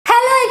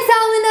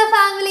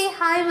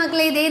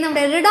മക്കളെ ഇതേ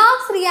നമ്മുടെ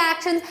redox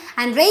reactions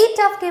and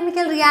rate of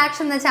chemical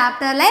reaction എന്ന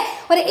ചാപ്റ്ററിലെ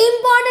ഒരു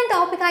ഇമ്പോർട്ടൻറ്റ്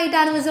ടോപ്പിക്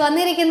ആയിട്ടാണ് മിസ്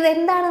വന്നിരിക്കുന്നത്.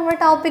 എന്താണ് നമ്മുടെ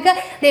ടോപ്പിക്?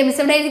 മിസ്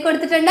ഇവിടെ എഴുതി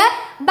കൊടുത്തിട്ടുണ്ട്,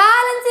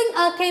 ബാലൻസിങ്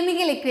എ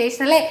കെമിക്കൽ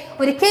ഇക്വേഷൻ അല്ലേ.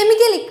 ഒരു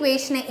കെമിക്കൽ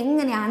ഇക്വേഷനെ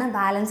എങ്ങനെയാണ്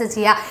ബാലൻസ്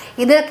ചെയ്യുക?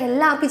 ഇതൊക്കെ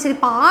എല്ലാവർക്കും ഇച്ചിരി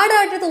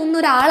പാടായിട്ട്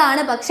തോന്നുന്ന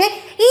ഒരാളാണ്, പക്ഷേ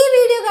ഈ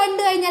വീഡിയോ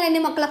കണ്ടു കഴിഞ്ഞാൽ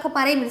എൻ്റെ മക്കളൊക്കെ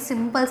പറയും ഇത്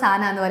സിമ്പിൾ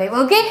സാധനമാണെന്ന് പറയും.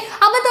 ഓക്കെ,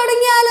 അപ്പോൾ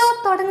തുടങ്ങിയാലോ?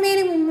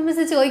 തുടങ്ങുന്നതിന് മുമ്പ്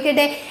മിസ്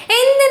ചോദിക്കട്ടെ,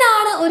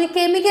 എന്തിനാണ് ഒരു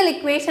കെമിക്കൽ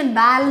ഇക്വേഷൻ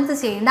ബാലൻസ്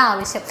ചെയ്യേണ്ട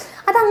ആവശ്യം?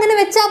 അതങ്ങനെ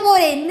വെച്ചാൽ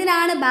പോലെ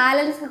എന്തിനാണ്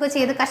ബാലൻസ് ഒക്കെ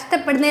ചെയ്ത്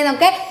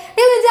കഷ്ടപ്പെടുന്നതെന്നൊക്കെ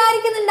നിങ്ങൾ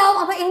വിചാരിക്കുന്നുണ്ടാവും.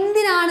 അപ്പോൾ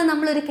എന്തിനാണ്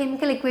നമ്മളൊരു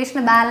കെമിക്കൽ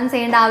ഇക്വേഷനെ ബാലൻസ്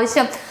ചെയ്യേണ്ട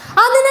ആവശ്യം?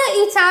 അതിന്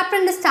ഈ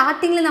ചാപ്റ്ററിൻ്റെ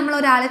സ്റ്റാർട്ടിങ്ങിൽ നമ്മൾ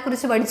ഒരാളെ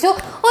കുറിച്ച് പഠിച്ചു,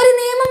 ഒരു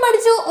നിയമം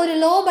പഠിച്ചു, ഒരു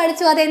ലോ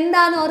പഠിച്ചു.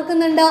 അതെന്താണെന്ന്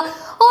ഓർക്കുന്നുണ്ടോ?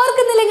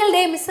 ഓർക്കുന്നില്ലെങ്കിൽ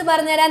ഡേ മിസ്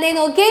പറഞ്ഞുതരാം. അതേ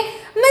നോക്കി,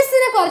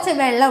 മിസ്സിന് കുറച്ച്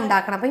വെള്ളം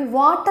ഉണ്ടാക്കണം. അപ്പോൾ ഈ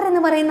വാട്ടർ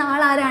എന്ന് പറയുന്ന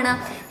ആളാരാണ്?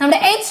 നമ്മുടെ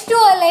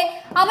H2 അല്ലേ.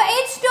 അപ്പോൾ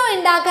H2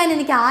 ഉണ്ടാക്കാൻ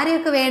എനിക്ക്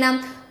ആരെയൊക്കെ വേണം?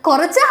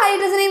 കുറച്ച്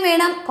ഹൈഡ്രജനെയും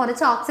വേണം,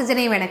 കുറച്ച്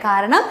ഓക്സിജനെയും വേണം.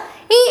 കാരണം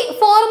ഈ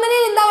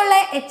ഫോർമുലയിൽ എന്താ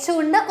ഉള്ളത്? H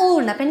ഉണ്ട്, O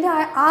ഉണ്ട്. അപ്പം എനിക്ക്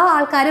ആ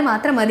ആൾക്കാർ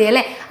മാത്രം മതി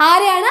അല്ലേ.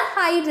 ആരെയാണ്?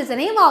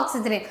 ഹൈഡ്രജനെയും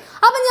ഓക്സിജനെയും.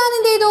 അപ്പം ഞാൻ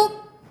എന്ത് ചെയ്തു?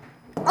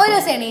 ഒരു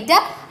ദിവസം എണീറ്റ്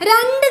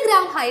 2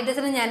 ഗ്രാം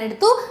ഹൈഡ്രജൻ ഞാൻ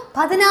എടുത്തു,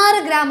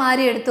 16 ഗ്രാം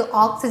ആരും എടുത്തു,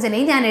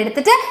 ഓക്സിജനെയും ഞാൻ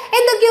എടുത്തിട്ട്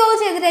എന്തൊക്കെയോ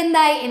ചെയ്തിട്ട്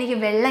എന്തായി? എനിക്ക്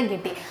വെള്ളം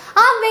കിട്ടി.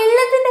 ആ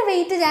വെള്ളത്തിൻ്റെ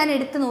വെയിറ്റ് ഞാൻ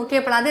എടുത്ത്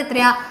നോക്കിയപ്പോൾ അത്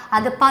എത്രയാ?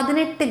 അത്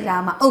 18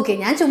 ഗ്രാമാണ്. ഓക്കെ,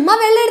 ഞാൻ ചുമ്മാ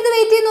വെള്ളം എടുത്ത്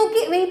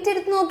വെയിറ്റ്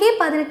എടുത്ത് നോക്കി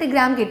 18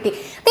 ഗ്രാം കിട്ടി.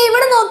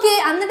 ഇവിടെ നോക്കിയേ,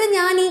 എന്നിട്ട്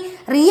ഞാൻ ഈ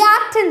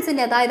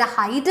റിയാക്റ്റൻസിൻ്റെ, അതായത്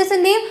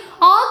ഹൈഡ്രജൻ്റെയും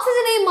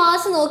ഓക്സിജനെയും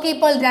മാസ്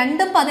നോക്കിയപ്പോൾ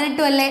 2ഉം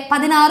 18ഉം അല്ലേ,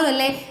 16ഉം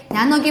അല്ലേ.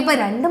 ഞാൻ നോക്കിയപ്പോൾ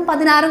 2ഉം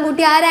 16ഉം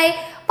കൂട്ടി ആരായി?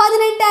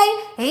 18ആയി.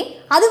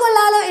 അത്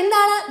കൊള്ളാലോ.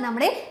 എന്താണ്?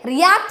 നമ്മുടെ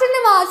റിയാക്ടറിന്റെ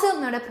മാസും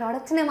നമ്മുടെ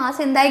പ്രോഡക്റ്റിന്റെ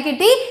മാസം എന്തായി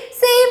കിട്ടി?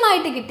 സെയിം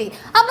ആയിട്ട് കിട്ടി.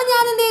 അപ്പം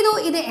ഞാൻ എന്ത് ചെയ്തു?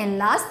 ഇത്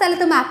എല്ലാ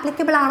സ്ഥലത്തും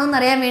ആപ്ലിക്കബിൾ ആണോ എന്ന്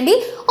അറിയാൻ വേണ്ടി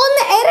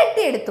ഒന്ന്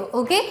ഇരട്ടി എടുത്തു.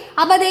 ഓക്കെ,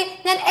 അപ്പം അതെ,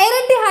 ഞാൻ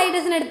ഇരട്ടി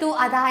ഹൈഡ്രജൻ എടുത്തു,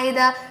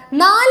 അതായത്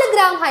 4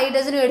 ഗ്രാം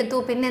ഹൈഡ്രജനും എടുത്തു,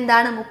 പിന്നെ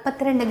എന്താണ്?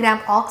 32 ഗ്രാം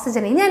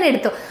ഓക്സിജനെയും ഞാൻ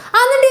എടുത്തു.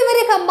 എന്നിട്ട്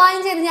ഇവരെ കമ്പൈൻ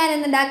ചെയ്ത് ഞാൻ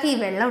എന്തുണ്ടാക്കി?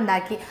 വെള്ളം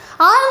ഉണ്ടാക്കി.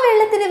 ആ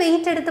വെള്ളത്തിന്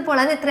വെയിറ്റ് എടുത്തപ്പോൾ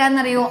അത്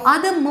എത്രയാണെന്നറിയോ?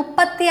 അത്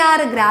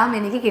 36 ഗ്രാം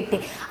എനിക്ക് കിട്ടി.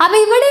 അപ്പം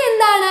ഇവിടെ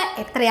എന്താണ്?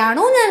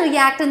 എത്രയാണോ ഞാൻ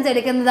റിയാക്ടൻസ്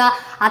എടുക്കുന്നത്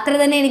അത്ര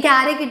തന്നെ എനിക്ക്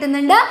ആരെ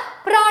കിട്ടുന്നുണ്ട്?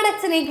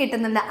 പ്രോഡക്ട്സിനെ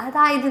കിട്ടുന്നുണ്ട്.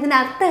 അതായത്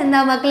ഇതിനർത്ഥം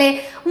എന്താ മക്കളെ?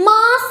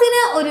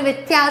 മാസിന് ഒരു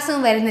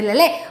വ്യത്യാസവും വരുന്നില്ല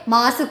അല്ലേ.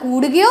 മാസ്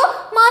കൂടുകയോ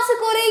മാസ്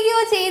കുറയുകയോ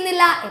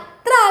ചെയ്യുന്നില്ല.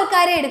 എത്ര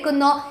ആൾക്കാരെ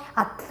എടുക്കുന്നോ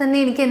അത്ര തന്നെ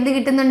എനിക്ക് എന്ത്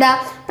കിട്ടുന്നുണ്ട്?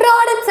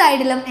 പ്രോഡക്റ്റ്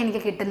സൈഡിലും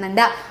എനിക്ക്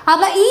കിട്ടുന്നുണ്ട്.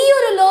 അപ്പൊ ഈ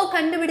ഒരു ലോ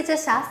കണ്ടുപിടിച്ച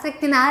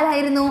ശാസ്ത്രജ്ഞൻ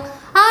ആരായിരുന്നു?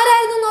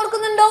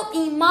 ഓർക്കുന്നുണ്ടോ?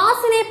 ഈ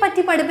മാസിനെ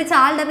പറ്റി പഠിപ്പിച്ച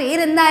ആളുടെ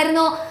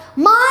പേരെന്തായിരുന്നു?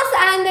 മാസ്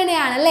ആന്റണി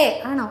ആണല്ലേ?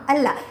 ആണോ?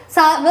 അല്ല,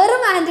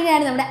 വെറും ആന്റണി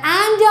ആണ്. നമ്മുടെ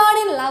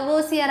ആന്റോണിൻ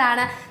ലവോസിയർ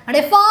ആണ്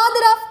നമ്മുടെ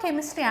ഫാദർ ഓഫ്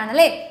കെമിസ്ട്രി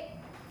ആണല്ലേ.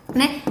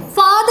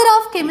 ഫാദർ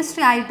ഓഫ്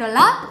കെമിസ്ട്രി ആയിട്ടുള്ള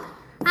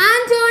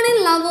ആന്റോണിൻ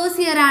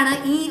ലവോസിയർ ആണ്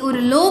ഈ ഒരു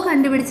ലോ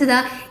കണ്ടുപിടിച്ചത്.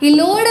 ഈ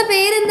ലോയുടെ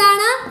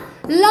പേരെന്താണ്?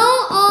 Law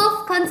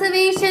of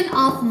conservation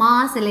of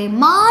mass അല്ലേ.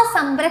 മാസ്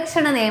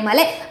സംരക്ഷണ നിയമം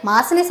അല്ലേ.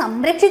 മാസിനെ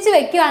സംരക്ഷിച്ച്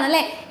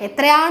വെക്കുകയാണല്ലേ.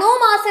 എത്രയാണോ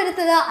മാസ്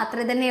എടുത്തത് അത്ര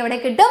തന്നെ എവിടെ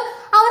കിട്ടും?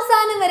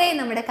 അവസാനം വരെ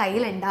നമ്മുടെ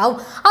കയ്യിലുണ്ടാവും.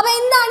 അപ്പൊ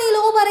എന്താണ് ഈ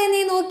ലോ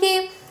പറയുന്നത്? നോക്കിയേ,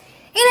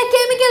 in a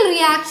chemical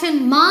reaction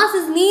mass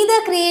is neither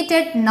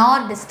created nor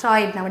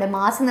destroyed. നമ്മുടെ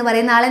മാസ് എന്ന്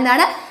പറയുന്ന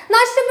ആളെന്താണ്?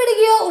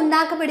 നഷ്ടപ്പെടുകയോ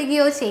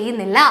ഉണ്ടാക്കപ്പെടുകയോ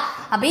ചെയ്യുന്നില്ല.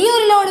 അപ്പൊ ഈ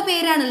ഒരു ലോയുടെ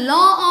പേരാണ്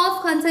law of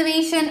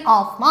conservation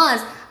of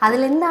mass.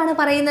 അതിൽ എന്താണ്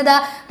പറയുന്നത്?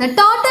 The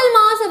total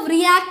mass of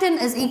reactant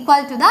is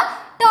equal to the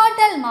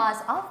total mass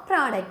of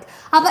product.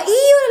 അപ്പൊ ഈ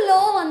ഒരു ലോ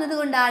വന്നത്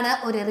കൊണ്ടാണ്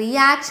ഒരു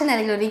റിയാക്ഷൻ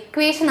അല്ലെങ്കിൽ ഒരു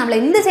ഇക്വേഷൻ നമ്മൾ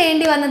എന്ത്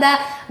ചെയ്യേണ്ടി വന്നത്?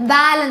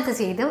 ബാലൻസ്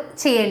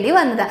ചെയ്യേണ്ടി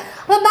വന്നത്.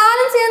 അപ്പൊ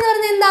ബാലൻസ് ചെയ്യാന്ന്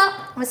പറഞ്ഞാൽ എന്താ?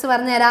 മിസ്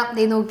പറഞ്ഞുതരാം.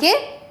 ദേ നോക്കിയേ,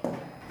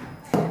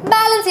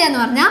 ബാലൻസ് ചെയ്യാന്ന്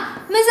പറഞ്ഞാൽ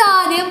മിസ്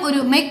ആദ്യം ഒരു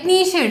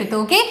മെഗ്നീഷ്യം എടുത്തു.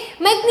 ഓക്കെ,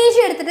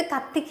 മെഗ്നീഷ്യം എടുത്തിട്ട്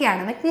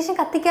കത്തിക്കുകയാണ്. മെഗ്നീഷ്യം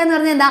കത്തിക്കുക എന്ന്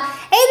പറഞ്ഞാൽ എന്താ?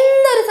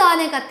 എന്തൊരു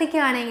സാധനം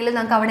കത്തിക്കുകയാണെങ്കിലും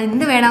നമുക്ക് അവിടെ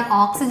എന്ത് വേണം?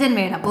 ഓക്സിജൻ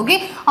വേണം. ഓക്കെ,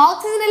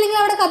 ഓക്സിജൻ അല്ലെങ്കിൽ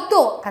അവിടെ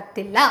കത്തുവോ?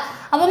 കത്തില്ല.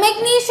 അപ്പോൾ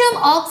മെഗ്നീഷ്യം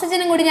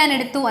ഓക്സിജനും കൂടി ഞാൻ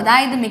എടുത്തു.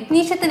 അതായത്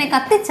മെഗ്നീഷ്യത്തിനെ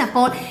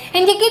കത്തിച്ചപ്പോൾ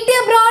എനിക്ക് കിട്ടിയ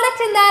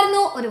പ്രോഡക്റ്റ്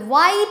എന്തായിരുന്നു? ഒരു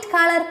വൈറ്റ്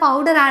കളർ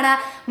പൗഡറാണ്,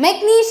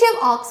 മെഗ്നീഷ്യം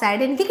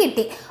ഓക്സൈഡ് എനിക്ക്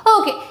കിട്ടി.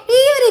 ഓക്കെ, ഈ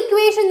ഒരു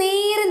ഇക്വേഷൻ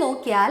നേരെ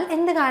നോക്കിയാൽ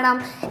എന്ത് കാണാം?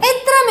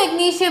 എത്ര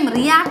മെഗ്നീഷ്യം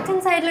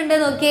റിയാക്ടൻറ്റ് സൈഡിലുണ്ട്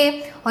നോക്കിയേ?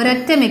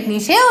 ഒരൊറ്റ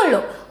മെഗ്നീഷ്യമേ ഉള്ളൂ.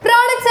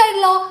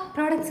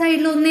 പ്രോഡക്റ്റ്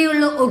സൈഡിൽ ഒന്നേ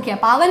ഉള്ളൂ. ഓക്കെ,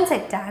 അപ്പോൾ അവൻ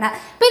സെറ്റാണ്.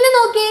 പിന്നെ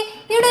നോക്കിയേ,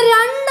 ഇവിടെ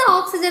 2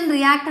 ഓക്സിജൻ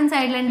റിയാക്ടൻറ്റ്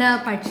സൈഡിലുണ്ട്,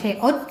 പക്ഷേ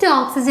ഒറ്റ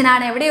ഓക്സിജൻ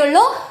ആണ്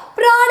എവിടെയുള്ളൂ?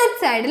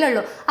 പ്രോഡക്റ്റ്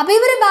സൈഡിലുള്ളൂ. അപ്പോൾ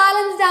ഇവർ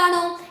ബാലൻസ്ഡ്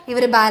ആണോ?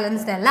 ഇവർ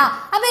ബാലൻസ്ഡ് അല്ല.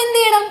 അപ്പോൾ എന്ത്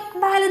ചെയ്യണം?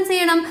 ബാലൻസ്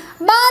ചെയ്യണം.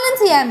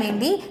 ബാലൻസ് ചെയ്യാൻ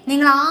വേണ്ടി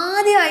നിങ്ങൾ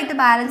ആദ്യമായിട്ട്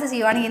ബാലൻസ്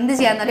ചെയ്യുവാണെങ്കിൽ എന്ത്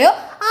ചെയ്യാന്നറിയോ?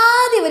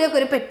 ആദ്യം ഇവരൊക്കെ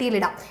ഒരു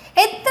പെട്ടിയിലിടാം.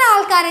 എത്ര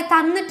ആൾക്കാരെ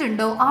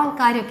തന്നിട്ടുണ്ടോ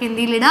ആൾക്കാരൊക്കെ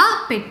എന്തിലിടാം?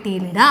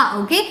 പെട്ടിയിലിടാം.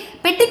 ഓക്കെ,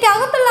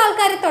 പെട്ടിക്കകത്തുള്ള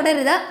ആൾക്കാരെ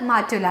തുടരുത്,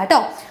 മാറ്റില്ല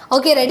കേട്ടോ.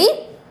 Okay, ready?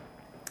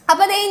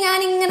 അപ്പോൾ അതേ ഞാൻ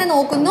ഇങ്ങനെ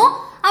നോക്കുന്നു.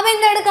 അപ്പോൾ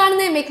എന്താണ്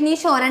കാണുന്നത്?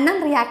 മെഗ്നീഷ്യം ഒരെണ്ണം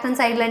റിയാക്ടൻറ്റ്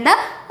സൈഡിലുണ്ട്,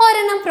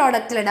 ഒരെണ്ണം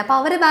പ്രോഡക്റ്റിലുണ്ട്. അപ്പോൾ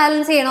അവർ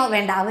ബാലൻസ് ചെയ്യണോ?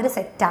 വേണ്ട, അവർ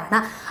സെറ്റാണ്.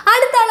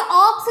 അടുത്ത ആൾ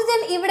ഓക്സിജൻ.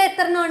 ഇവിടെ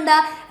എത്ര എണ്ണം ഉണ്ട്?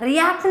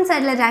 റിയാക്ടൻറ്റ്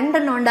സൈഡിൽ 2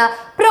 എണ്ണം ഉണ്ട്,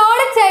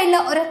 പ്രോഡക്റ്റ് സൈഡിൽ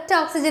ഒരൊറ്റ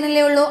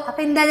ഓക്സിജനല്ലേ ഉള്ളൂ.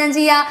 അപ്പോൾ എന്താ ഞാൻ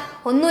ചെയ്യുക?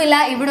 ഒന്നുമില്ല,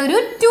 ഇവിടെ ഒരു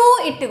 2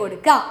 ഇട്ട്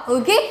കൊടുക്കാം.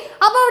 ഓക്കെ,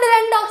 അപ്പോൾ ഇവിടെ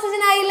 2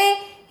 ഓക്സിജൻ ആയില്ലേ?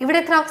 ഇവിടെ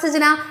എത്ര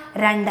ഓക്സിജനാ?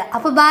 2.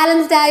 അപ്പോൾ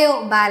ബാലൻസ്ഡ് ആയോ?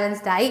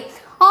 ബാലൻസ്ഡ് ആയി.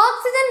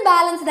 ഓക്സിജൻ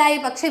ബാലൻസ്ഡ് ആയി,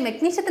 പക്ഷേ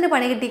മെഗ്നീഷ്യത്തിന്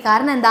പണി കിട്ടി.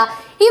 കാരണം എന്താ,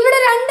 ഇവിടെ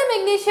 2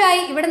 മെഗ്നീഷ്യം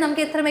ആയി, ഇവിടെ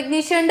നമുക്ക് എത്ര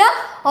മെഗ്നീഷ്യം ഉണ്ട്?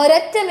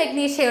 ഒരൊറ്റ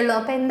മെഗ്നീഷ്യം ഉള്ളൂ.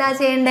 അപ്പൊ എന്താ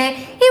ചെയ്യണ്ടേ?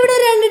 ഇവിടെ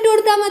 2 ഇട്ട്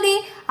കൊടുത്താൽ മതി.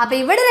 അപ്പൊ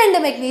ഇവിടെ 2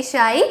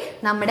 മെഗ്നീഷ്യം ആയി,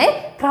 നമ്മുടെ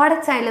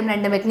പ്രോഡക്റ്റ് സൈഡിലും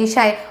 2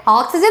 മെഗ്നീഷ്യം ആയി.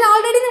 ഓക്സിജൻ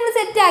ഓൾറെഡി നമ്മൾ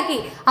സെറ്റ് ആക്കി.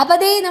 അപ്പൊ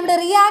അതേ നമ്മുടെ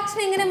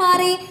റിയാക്ഷൻ എങ്ങനെ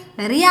മാറി?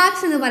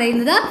 റിയാക്ഷൻ എന്ന്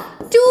പറയുന്നത്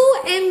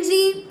 2mg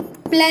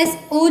പ്ലസ്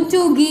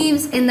O2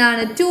 gives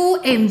എന്താണ്?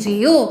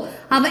 2mgO.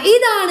 അപ്പൊ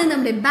ഇതാണ്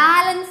നമ്മുടെ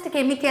ബാലൻസ്ഡ്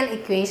കെമിക്കൽ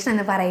ഇക്വേഷൻ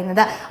എന്ന്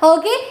പറയുന്നത്.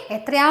 ഓക്കെ,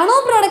 എത്രയാണോ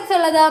പ്രോഡക്റ്റ്സ്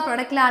ഉള്ളത്,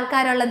 പ്രോഡക്റ്റിൽ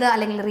ആൾക്കാരുള്ളത്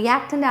അല്ലെങ്കിൽ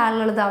റിയാക്ടൻ്റ്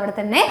ആളുള്ളത്, അവിടെ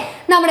തന്നെ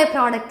നമ്മുടെ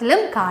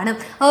പ്രോഡക്റ്റിലും കാണും.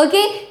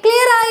 ഓക്കെ,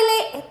 ക്ലിയർ ആയില്ലേ?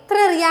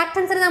 എത്ര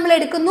റിയാക്ടൻസിന് നമ്മൾ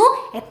എടുക്കുന്നു,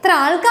 എത്ര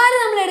ആൾക്കാർ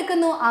നമ്മൾ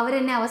എടുക്കുന്നു, അവർ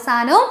തന്നെ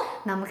അവസാനവും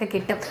നമുക്ക്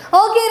കിട്ടും.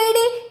 Okay,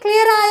 ready?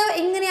 ക്ലിയർ ആയോ?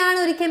 എങ്ങനെയാണ്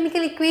ഒരു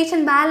കെമിക്കൽ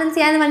ഇക്വേഷൻ ബാലൻസ്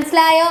ചെയ്യാൻ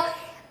മനസ്സിലായോ?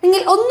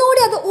 നിങ്ങൾ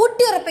ഒന്നുകൂടി അത്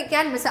ഊട്ടി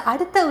ഉറപ്പിക്കാൻ മിസ്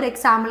അടുത്ത ഒരു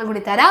എക്സാമ്പിളും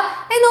കൂടി തരാം.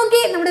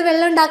 നോക്കി, നമ്മുടെ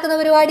വെള്ളം ഉണ്ടാക്കുന്ന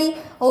പരിപാടി.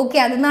 ഓക്കെ,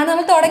 അതിന്നാണ്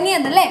നമ്മൾ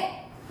തുടങ്ങിയതല്ലേ.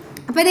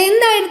 അപ്പൊ ഇത്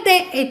എന്താ എടുത്തേ?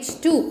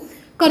 H2.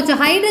 കുറച്ച്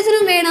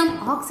ഹൈഡ്രജനും വേണം,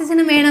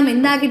 ഓക്സിജനും വേണം.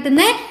 എന്താ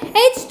കിട്ടുന്നത്?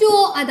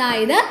 H2O,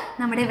 അതായത്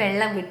നമ്മുടെ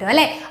വെള്ളം കിട്ടും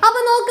അല്ലെ. അപ്പൊ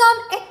നോക്കാം,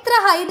 എത്ര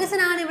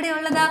ഹൈഡ്രജൻ ആണ് ഇവിടെ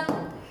ഉള്ളത്?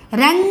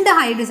 2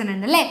 ഹൈഡ്രജൻ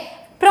ഉണ്ട് അല്ലേ.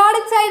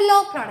 പ്രോഡക്റ്റ്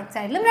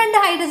സൈഡിലും 2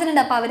 ഹൈഡ്രജൻ ഉണ്ട്.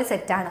 അപ്പോൾ അവർ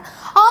സെറ്റാണ്.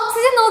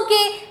 ഓക്സിജൻ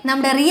നോക്കിയേ,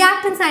 നമ്മുടെ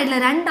റിയാക്ടൻ സൈഡിൽ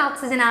 2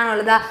 ഓക്സിജൻ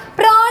ആണുള്ളത്.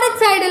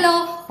 പ്രോഡക്റ്റ് സൈഡിലോ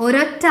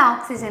ഒരൊറ്റ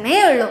ഓക്സിജനേ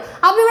ഉള്ളൂ.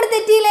 അപ്പോൾ ഇവിടെ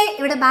തെറ്റിയില്ലേ?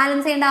 ഇവിടെ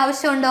ബാലൻസ് ചെയ്യേണ്ട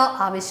ആവശ്യമുണ്ടോ?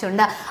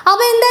 ആവശ്യമുണ്ട്.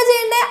 അപ്പോൾ എന്താ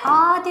ചെയ്യേണ്ടത്?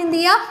 ആദ്യം എന്ത്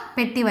ചെയ്യുക?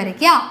 പെട്ടി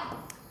വരയ്ക്കുക.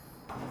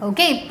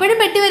 ഓക്കെ, ഇപ്പോഴും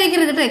പെട്ടി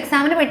വരയ്ക്കരുത് കേട്ടോ.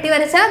 എക്സാമിന് പെട്ടി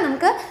വരച്ചാൽ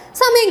നമുക്ക്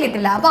സമയം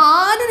കിട്ടില്ല. അപ്പോൾ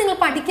ആദ്യം നിങ്ങൾ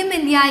പഠിക്കുമ്പോൾ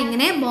എന്ത് ചെയ്യുക?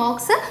 ഇങ്ങനെ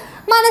ബോക്സ്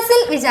മനസ്സിൽ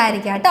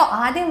വിചാരിക്കുക കേട്ടോ.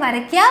 ആദ്യം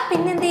വരയ്ക്കുക,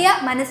 പിന്നെ എന്ത്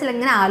ചെയ്യുക? മനസ്സിൽ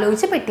ഇങ്ങനെ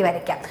ആലോചിച്ച് പെട്ടി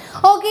വരയ്ക്കാം.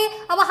 ഓക്കെ,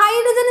 അപ്പോൾ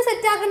ഹൈഡ്രജൻ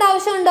സെറ്റ് ആക്കേണ്ട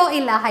ആവശ്യമുണ്ടോ?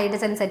 ഇല്ല,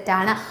 ഹൈഡ്രജൻ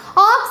സെറ്റാണ്.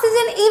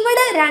 ഓക്സിജൻ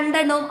ഇവിടെ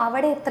 2 എണ്ണവും,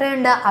 അവിടെ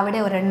എത്രയുണ്ട്?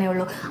 അവിടെ 1 എണ്ണേ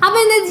ഉള്ളൂ. അപ്പോൾ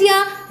എന്താ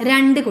ചെയ്യുക?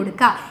 2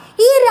 കൊടുക്കുക.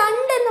 ഈ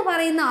 2 എന്ന്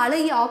പറയുന്ന ആള്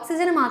ഈ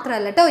ഓക്സിജന്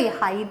മാത്രമല്ല കേട്ടോ, ഈ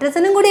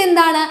ഹൈഡ്രജനും കൂടി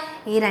എന്താണ്?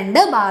 ഈ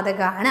 2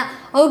 ബാധകമാണ്.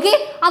 ഓക്കെ,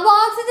 അപ്പോൾ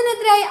ഓക്സിജൻ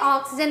എത്രയായി?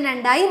 ഓക്സിജൻ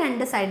 2 ആയി,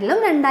 2 സൈഡിലും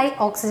 2 ആയി,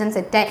 ഓക്സിജൻ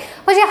സെറ്റായി.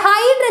 പക്ഷെ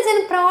ഹൈഡ്രജൻ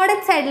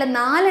പ്രോഡക്റ്റ് സൈഡിൽ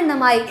 4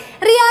 എണ്ണമായി,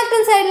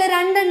 റിയാക്ടൻ സൈഡിൽ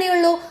 2 എണ്ണേ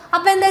ഉള്ളൂ.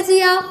 അപ്പൊ എന്താ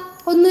ചെയ്യാ?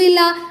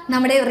 ഒന്നുമില്ല,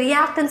 നമ്മുടെ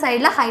റിയാക്ടൻ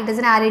സൈഡിൽ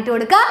ഹൈഡ്രജൻ ആരിട്ട്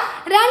കൊടുക്കുക?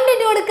 2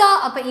 ഇട്ട് കൊടുക്കുക.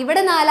 അപ്പൊ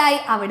ഇവിടെ 4 ആയി,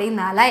 അവിടെയും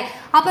 4 ആയി.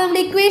 അപ്പൊ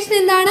നമ്മുടെ ഇക്വേഷൻ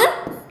എന്താണ്?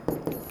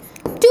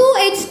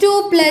 2H2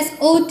 plus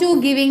O2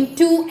 giving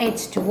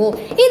 2H2O.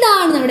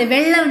 ഇതാണ് നമ്മുടെ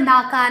വെള്ളം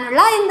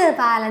ഉണ്ടാക്കാനുള്ള എന്ത്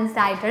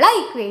ബാലൻസ്ഡ് ആയിട്ടുള്ള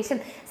ഇക്വേഷൻ.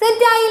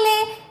 സെറ്റായില്ലേ?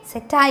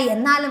 സെറ്റായി.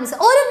 എന്നാലും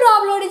ഒരു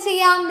പ്രോബ്ലം കൂടി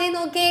ചെയ്യാം. ദേ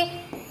നോക്കേ,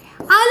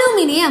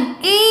 aluminium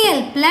Al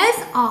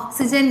plus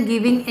oxygen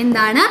giving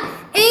എന്താണ്?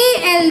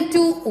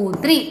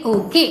 Al2O3.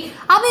 ഓക്കെ,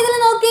 അപ്പൊ ഇതിൽ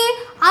നോക്കിയേ,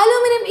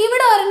 അലുമിനിയം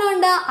ഇവിടെ 1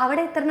 ഉണ്ട്,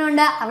 അവിടെ എത്ര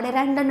ഉണ്ട്? അവിടെ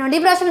 2 ഉണ്ട്. ഈ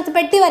പ്രാവശ്യം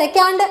പെട്ടി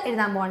വരയ്ക്കാണ്ട്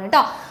എഴുതാൻ പോവാണ്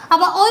കേട്ടോ.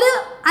 അപ്പൊ ഒരു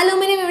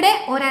അലുമിനിയം ഇവിടെ,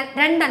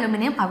 2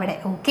 അലുമിനിയം അവിടെ.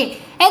 ഓക്കെ,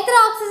 എത്ര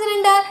ഓക്സിജൻ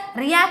ഉണ്ട്?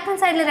 റിയാക്ടൻ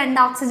സൈഡിൽ 2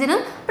 ഓക്സിജനും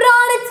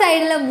പ്രോഡക്റ്റ്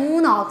സൈഡിൽ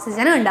 3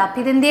 ഓക്സിജനും ഉണ്ട്. അപ്പൊ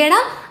ഇതെന്ത്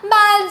ചെയ്യണം?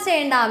 ബാലൻസ്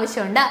ചെയ്യേണ്ട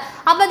ആവശ്യമുണ്ട്.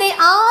 അപ്പൊ അതേ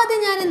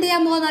ആദ്യം ഞാൻ എന്ത്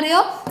ചെയ്യാൻ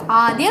പോകുന്നറിയോ?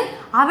 ആദ്യം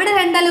അവിടെ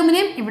 2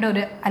 അലുമിനിയം, ഇവിടെ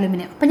 1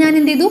 അലുമിനിയം. അപ്പൊ ഞാൻ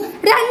എന്ത് ചെയ്തു?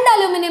 2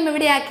 അലുമിനിയം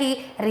എവിടെയാക്കി?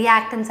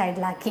 റിയാക്ടൻ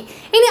സൈഡിലാക്കി.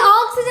 ഇനി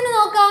ഓക്സിജൻ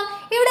നോക്കാം,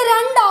 ഇവിടെ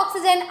 2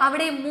 ഓക്സിജൻ,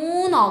 അവിടെ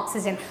 3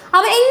 ഓക്സിജൻ.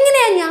 അപ്പൊ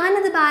എങ്ങനെയാ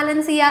ഞാനത്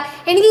ബാലൻസ്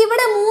ചെയ്യുക? എനിക്ക്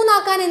ഇവിടെ 3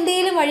 ആക്കാൻ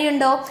എന്തെങ്കിലും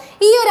വഴിയുണ്ടോ?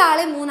 ഈ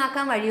ഒരാളെ 3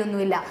 ആക്കാൻ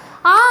വഴിയൊന്നുമില്ല.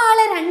 ആ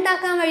ആളെ 2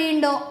 ആക്കാൻ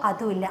വഴിയുണ്ടോ?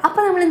 അതുമില്ല. അപ്പൊ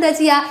നമ്മൾ എന്താ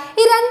ചെയ്യുക?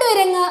 ഈ 2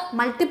 പേരങ്ങ്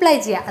മൾട്ടിപ്ലൈ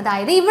ചെയ്യുക.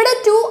 അതായത് ഇവിടെ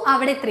 2,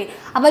 അവിടെ 3.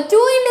 അപ്പൊ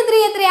 2 ×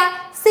 3 എത്രയാ?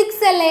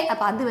 6 അല്ലേ?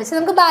 അപ്പൊ അത് വെച്ച്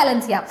നമുക്ക്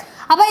ബാലൻസ് ചെയ്യാം.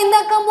 അപ്പൊ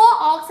എന്താക്കാൻ പോവാ?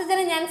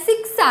 ഓക്സിജനെ ഞാൻ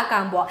 6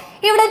 ആക്കാൻ പോവാ.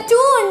 ഇവിടെ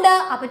 2 ഉണ്ട്.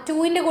 അപ്പൊ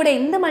 2ന്റെ കൂടെ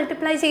എന്ത്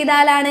മൾട്ടിപ്ലൈ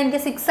ചെയ്താലാണ്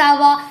എനിക്ക് 6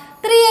 ആവുക?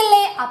 3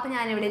 അല്ലേ? അപ്പൊ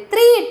ഞാൻ ഇവിടെ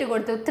 3 ഇട്ട്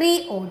കൊടുത്തു,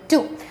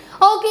 3O2.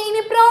 ഓക്കെ,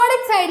 ഇനി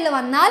പ്രോഡക്റ്റ് സൈഡിൽ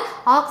വന്നാൽ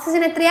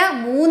ഓക്സിജൻ എത്രയാ?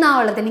 3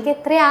 ആവുള്ളത്. എനിക്ക്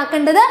എത്രയാ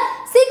ആക്കേണ്ടത്?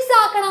 6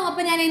 ആക്കണം.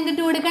 അപ്പൊ ഞാൻ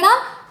എന്തിട്ട് കൊടുക്കണം?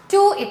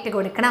 2 ഇട്ട്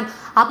കൊടുക്കണം.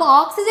 അപ്പോൾ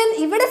ഓക്സിജൻ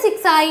ഇവിടെ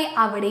 6 ആയി,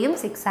 അവിടെയും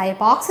 6 ആയി.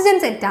 അപ്പോൾ ഓക്സിജൻ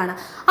സെറ്റാണ്.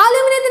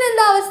 അലൂമിനിയത്തിന്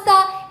എന്താ അവസ്ഥ?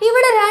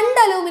 ഇവിടെ 2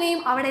 അലൂമിനിയം,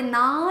 അവിടെ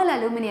 4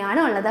 അലൂമിനിയം ആണ്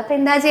ഉള്ളത്. അപ്പോൾ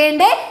എന്താ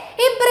ചെയ്യേണ്ടേ?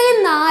 ഇത്രയും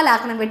 4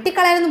 ആക്കണം.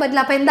 വെട്ടിക്കളയാനൊന്നും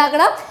പറ്റില്ല. അപ്പോൾ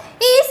എന്താക്കണം?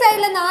 ഈ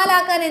സൈഡിൽ 4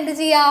 ആക്കാൻ എന്ത്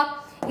ചെയ്യാം?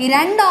 ഈ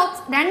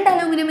 2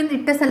 അലൂമിനിയം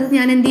ഇട്ട സ്ഥലത്ത്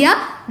ഞാൻ എന്ത് ചെയ്യാം?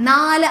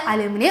 4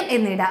 അലൂമിനിയം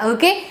എന്നിടാം.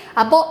 ഓക്കെ,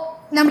 അപ്പോൾ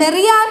നമ്മുടെ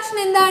റിയാക്ഷൻ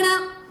എന്താണ്?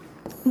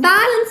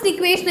 ബാലൻസ്ഡ്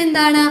ഇക്വേഷൻ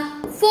എന്താണ്?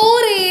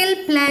 4Al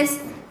plus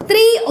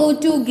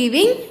 3O2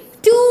 giving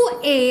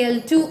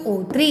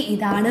 2Al2O3.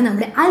 ഇതാണ്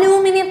നമ്മുടെ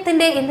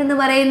അലൂമിനിയത്തിന്റെ എന്തെന്ന്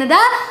പറയുന്നത്?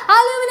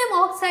 അലൂമിനിയം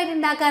ഓക്സൈഡ്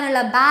ഉണ്ടാക്കാനുള്ള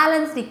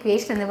ബാലൻസ്ഡ്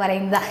ഇക്വേഷൻ എന്ന്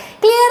പറയുന്നത്.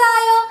 ക്ലിയർ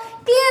ആയോ?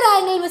 ക്ലിയർ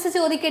ആയെങ്കിൽ മിസ്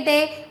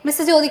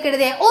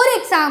ചോദിക്കട്ടെ ഒരു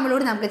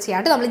എക്സാമ്പിളോട് നമുക്ക് ചെയ്യാം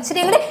കേട്ടോ. നമ്മൾ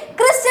ഇച്ചിരി കൂടെ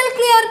ക്രിസ്റ്റൽ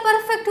ക്ലിയർ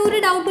പെർഫെക്റ്റ് ഒരു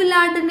ഡൗട്ടും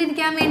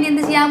ഇല്ലാണ്ടിരിക്കാൻ വേണ്ടി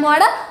എന്ത് ചെയ്യാൻ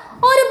പോവാണ്?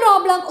 ഒരു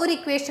പ്രോബ്ലം, ഒരു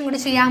ഇക്വേഷൻ കൂടി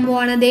ചെയ്യാൻ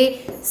പോവാണ്.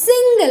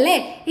 Single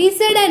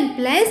Zn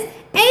plus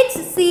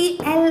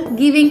HCl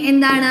giving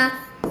എന്താണ്?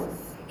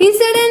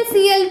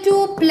 ZnCl2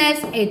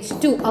 plus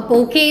H2. അപ്പോൾ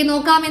ഓക്കെ,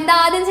 നോക്കാം എന്താ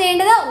ആദ്യം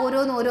ചെയ്യേണ്ടത്?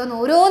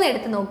 ഓരോന്ന്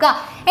എടുത്ത് നോക്കുക.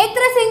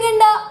 എത്ര സിങ്ക്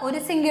ഉണ്ട്? ഒരു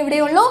സിങ്ക് ഇവിടെ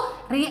ഉള്ളൂ.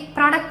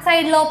 പ്രൊഡക്റ്റ്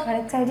സൈഡിലോ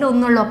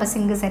ഒന്നുള്ളൂ. അപ്പോൾ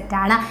സിങ്ക്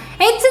സെറ്റാണ്.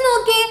 H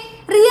നോക്കിയേ,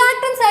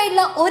 റിയാക്ടൻ സൈഡിൽ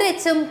 1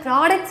 H-ഉം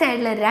പ്രോഡക്റ്റ്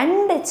സൈഡിൽ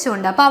 2 H-ഉം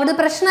ഉണ്ട്. അപ്പോൾ അവിടെ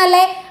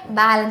പ്രശ്നമല്ലേ?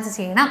 ബാലൻസ്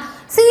ചെയ്യണം.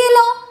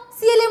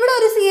 Cl ഇവിടെ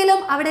ഒരു Cl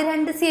ഉം അവിടെ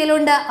രണ്ട് Cl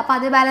ഉണ്ട്. അപ്പോൾ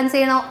അത് ബാലൻസ്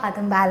ചെയ്യണോ?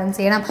 അതും ബാലൻസ്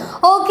ചെയ്യണം.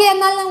 ഓക്കെ,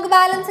 എന്നാൽ നമുക്ക്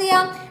ബാലൻസ്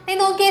ചെയ്യാം.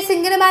 നോക്കിയേ,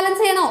 സിങ്കിനെ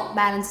ബാലൻസ് ചെയ്യണോ?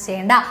 ബാലൻസ്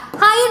ചെയ്യണ്ട.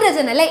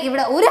 ഹൈഡ്രജൻ അല്ലേ,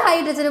 ഇവിടെ ഒരു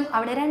ഹൈഡ്രജനും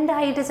അവിടെ രണ്ട്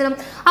ഹൈഡ്രജനും.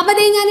 അപ്പോൾ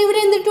അതേ ഞാൻ ഇവിടെ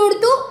എന്തിട്ട്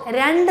കൊടുത്തു?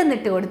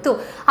 രണ്ടെന്നിട്ട് കൊടുത്തു.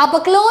 അപ്പോൾ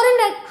ക്ലോറിൻ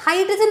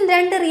ഹൈഡ്രജൻ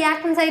രണ്ട്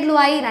റിയാക്ടന്റ്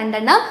സൈഡിലുമായി,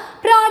 രണ്ടെണ്ണം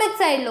പ്രോഡക്റ്റ്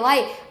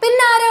സൈഡിലുമായി.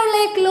 പിന്നെ ആരാ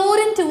ഉള്ളത്?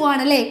 ക്ലോറിൻ 2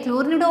 ആണല്ലേ.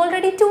 ക്ലോറിൻ ഇവിടെ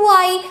ഓൾറെഡി 2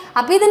 ആയി.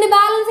 അപ്പോൾ ഇതിന്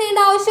ബാലൻസ്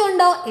ചെയ്യേണ്ട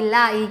ആവശ്യമുണ്ടോ? ഇല്ല.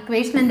 ഈ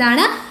ഇക്വേഷൻ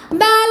എന്താണ്?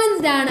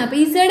 ബാലൻസ്ഡ് ആണ്.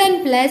 അപ്പോൾ Zn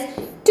plus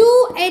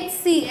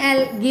 2HCl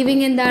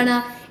ഗിവിംഗ് എന്താണ്?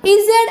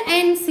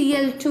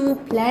 ZnCl2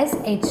 plus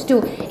H2.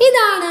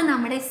 ഇതാണ്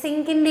നമ്മുടെ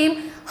സിങ്കിന്റെയും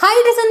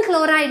ഹൈഡ്രജൻ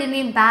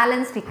ക്ലോറൈഡിന്റെയും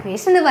ബാലൻസ്ഡ്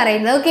ഇക്വേഷൻ എന്ന്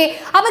പറയുന്നത്. ഓക്കെ,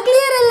 അപ്പൊ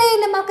ക്ലിയർ അല്ലേ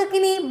എന്റെ മക്കൾക്ക്?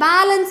 ഇനി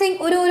ബാലൻസിങ്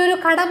ഒരു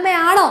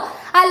കടമ്പയാണോ?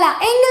 അല്ല.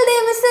 എങ്കിൽ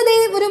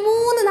ഒരു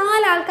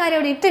 3-4 ആൾക്കാരെ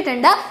ഇവിടെ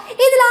ഇട്ടിട്ടുണ്ട്.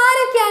 ഇതിൽ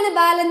ആരൊക്കെയാണ്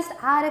ബാലൻസ്ഡ്,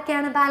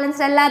 ആരൊക്കെയാണ്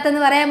ബാലൻസ്ഡ്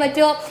അല്ലാത്തെന്ന് പറയാൻ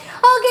പറ്റുമോ?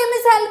 ഓക്കെ,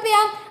 മിസ് ഹെൽപ്പ്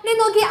ചെയ്യാം. നീ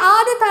നോക്കി,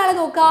 ആദ്യത്തെ ആളെ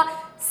നോക്കുക.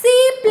 C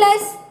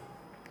plus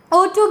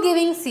O2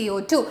 giving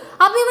CO2.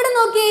 അപ്പോൾ ഇവിടെ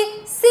നോക്കി,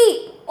 C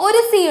ഒരു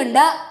C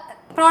ഉണ്ട്,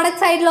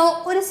 പ്രോഡക്റ്റ് സൈഡിലോ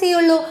ഒരു C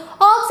ഉള്ളൂ.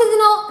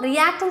 ഓക്സിജനോ?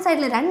 റിയാക്ടന്റ്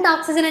സൈഡിൽ രണ്ട്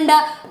ഓക്സിജൻ ഉണ്ട്,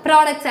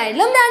 പ്രോഡക്റ്റ്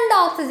സൈഡിലും രണ്ട്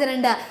ഓക്സിജൻ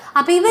ഉണ്ട്.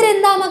 അപ്പോൾ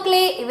ഇവരെന്താ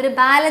മക്കളെ? ഇവർ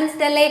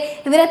ബാലൻസ്ഡ് അല്ലേ?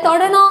 ഇവരെ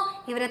തൊടണോ?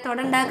 ഇവരെ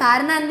തൊടണ്ട.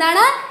 കാരണം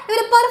എന്താണ്?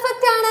 ഇവർ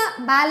പെർഫെക്റ്റ് ആണ്,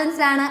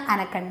 ബാലൻസ്ഡ് ആണ്,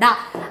 അനക്കണ്ട.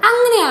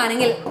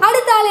 അങ്ങനെയാണെങ്കിൽ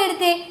അടുത്ത ആളെ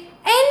എടുത്തേ.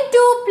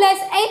 N2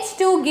 plus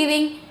H2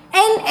 giving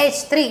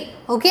NH3.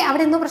 Okay,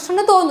 അവിടെ എന്തോ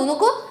പ്രശ്നം തോന്നുന്നു.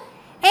 നോക്കൂ,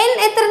 N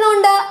എത്ര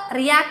ഉണ്ട്?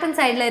 റിയാക്ടന്റ്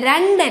സൈഡിൽ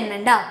 2 N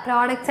ഉണ്ട്,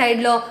 പ്രോഡക്റ്റ്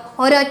സൈഡിലോ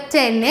ഒരൊറ്റ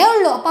എണ്ണേ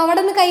ഉള്ളൂ. അപ്പോൾ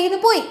അവിടെ നിന്ന് കയ്യിൽ നിന്ന്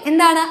പോയി.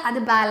 എന്താണ്? അത്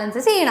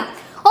ബാലൻസ് ചെയ്യണം.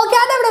 ഓക്കെ,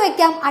 അതവിടെ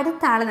വെക്കാം.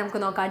 അടുത്ത ആളെ നമുക്ക്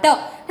നോക്കാം കേട്ടോ.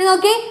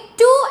 നോക്കി,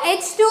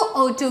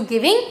 2H2O2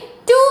 giving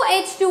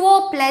 2H2O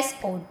plus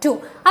O2.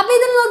 അപ്പോൾ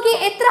ഇതിൽ നോക്കി,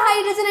 എത്ര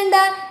ഹൈഡ്രജൻ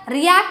ഉണ്ട്?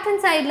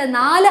 റിയാക്ടന്റ് സൈഡിൽ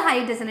 4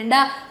 ഹൈഡ്രജൻ ഉണ്ട്,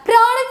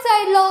 പ്രോഡക്റ്റ്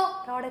സൈഡിലോ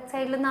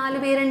 4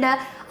 പേരുണ്ട്.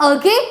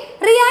 ഓക്കെ,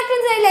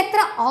 റിയാക്ടന്റ് സൈഡിൽ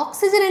എത്ര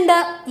ഓക്സിജൻ ഉണ്ട്?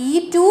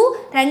 E2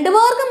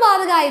 രണ്ടുപേർക്കും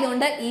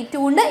ബാധകമായതുകൊണ്ട്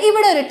E2 ഉണ്ട്,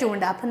 ഇവിടെ ഒരു 2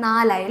 ഉണ്ട്. അപ്പോൾ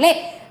 4 ആയി അല്ലേ?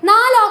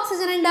 4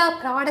 ഓക്സിജൻ ഉണ്ട്.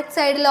 പ്രോഡക്റ്റ്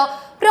സൈഡിലോ?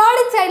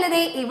 പ്രോഡക്റ്റ് സൈഡിൽ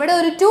ഇവിടെ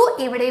ഒരു 2,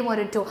 ഇവിടെയും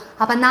ഒരു 2.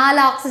 അപ്പം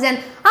 4 ഓക്സിജൻ.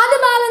 അത്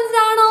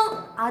ബാലൻസ്ഡ് ആണോ?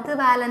 അത്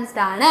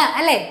ബാലൻസ്ഡ് ആണ്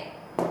അല്ലേ?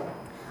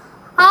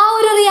 ആ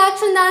ഒരു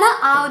റിയാക്ഷൻ എന്താണ്?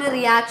 ആ ഒരു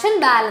റിയാക്ഷൻ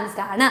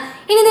ബാലൻസ്ഡ് ആണ്.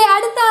 ഇനി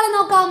അടുത്ത ആളെ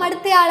നോക്കാം.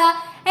 അടുത്തയാള്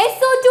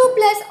SO2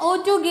 plus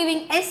O2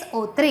 giving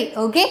SO3.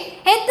 Okay,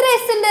 എത്ര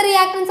S ഉണ്ട്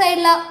റിയാക്ടന്റ്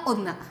സൈഡില്?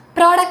 1,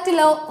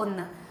 പ്രോഡക്റ്റിലോ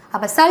 1.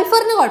 അപ്പൊ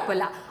സൾഫറിന്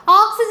കുഴപ്പമില്ല.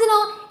 ഓക്സിജനോ?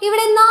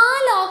 ഇവിടെ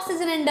 4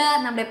 ഓക്സിജൻ ഉണ്ട്,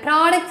 നമ്മുടെ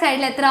പ്രോഡക്റ്റ്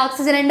സൈഡിൽ എത്ര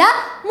ഓക്സിജൻ ഉണ്ട്?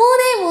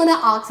 3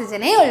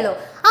 ഓക്സിജനേ ഉള്ളൂ.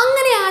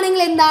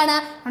 അങ്ങനെയാണെങ്കിൽ എന്താണ്?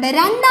 നമ്മുടെ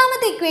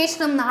രണ്ടാമത്തെ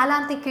ഇക്വേഷനും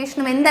നാലാമത്തെ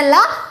ഇക്വേഷനും എന്തല്ല?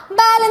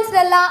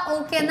 ബാലൻസ്ഡ് അല്ല.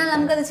 ഓക്കെ, എന്നാൽ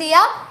നമുക്കത്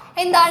ചെയ്യാം.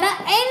 എന്താണ്?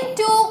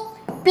 N2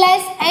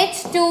 plus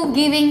H2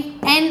 giving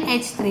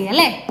NH3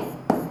 അല്ലേ?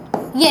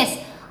 യെസ്.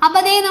 അപ്പൊ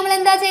അതേ നമ്മൾ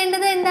എന്താ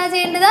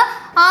ചെയ്യേണ്ടത്?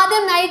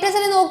 ആദ്യം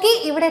നൈട്രജനെ നോക്കി,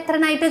 ഇവിടെ എത്ര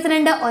നൈട്രജൻ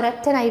ഉണ്ട്?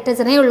 ഒരൊറ്റ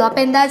നൈട്രജനേ ഉള്ളൂ.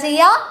 അപ്പൊ എന്താ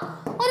ചെയ്യാ?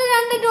 ഒരു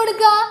 2 ഇട്ട്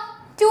കൊടുക്കുക.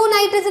 2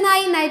 നൈട്രജൻ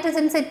ആയി,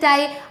 നൈട്രജൻ സെറ്റ്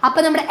ആയി. അപ്പൊ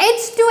നമ്മുടെ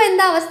H2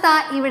 എന്താ അവസ്ഥ?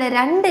 ഇവിടെ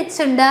 2 H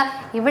ഉണ്ട്,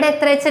 ഇവിടെ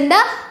എത്ര H ഉണ്ട്?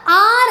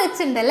 6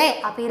 H ഉണ്ട് അല്ലേ?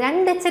 അപ്പൊ ഈ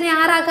 2 H നെ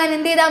 6 ആക്കാൻ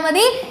എന്ത് ചെയ്താൽ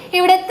മതി?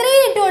 ഇവിടെ 3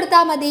 ഇട്ട്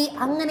കൊടുത്താൽ മതി.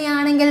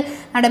 അങ്ങനെയാണെങ്കിൽ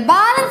നമ്മുടെ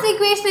ബാലൻസ്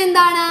ഇക്വേഷൻ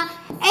എന്താണ്?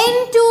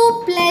 N2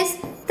 plus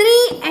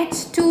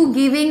 3H2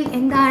 giving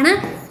എന്താണ്?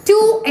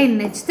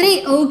 2NH3.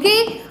 ഓക്കെ,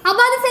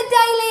 അപ്പൊ അത് സെറ്റ്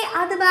ആയില്ലേ?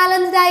 അത്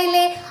ബാലൻസ്ഡ്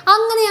ആയില്ലേ?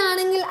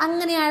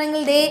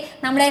 അങ്ങനെയാണെങ്കിൽ ദേ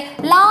നമ്മുടെ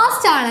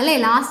ലാസ്റ്റ് ആളല്ലേ?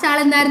 ലാസ്റ്റ് ആൾ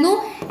എന്തായിരുന്നു?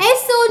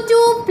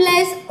 SO2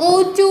 plus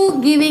O2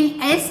 giving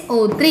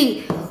SO3.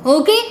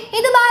 Okay,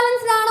 ഇത്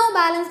ബാലൻസ്ഡ് ആണോ?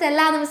 ബാലൻസ്ഡ്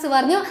അല്ല എന്ന് മിസ്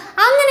പറഞ്ഞു.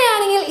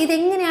 അങ്ങനെയാണെങ്കിൽ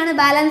ഇതെങ്ങനെയാണ്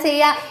ബാലൻസ്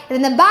ചെയ്യുക?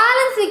 ഇതിന്റെ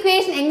ബാലൻസ്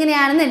ഇക്വേഷൻ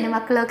എങ്ങനെയാണെന്ന് എൻ്റെ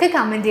മക്കളൊക്കെ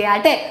comment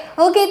ചെയ്യാട്ടെ.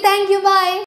 Okay, thank you, by.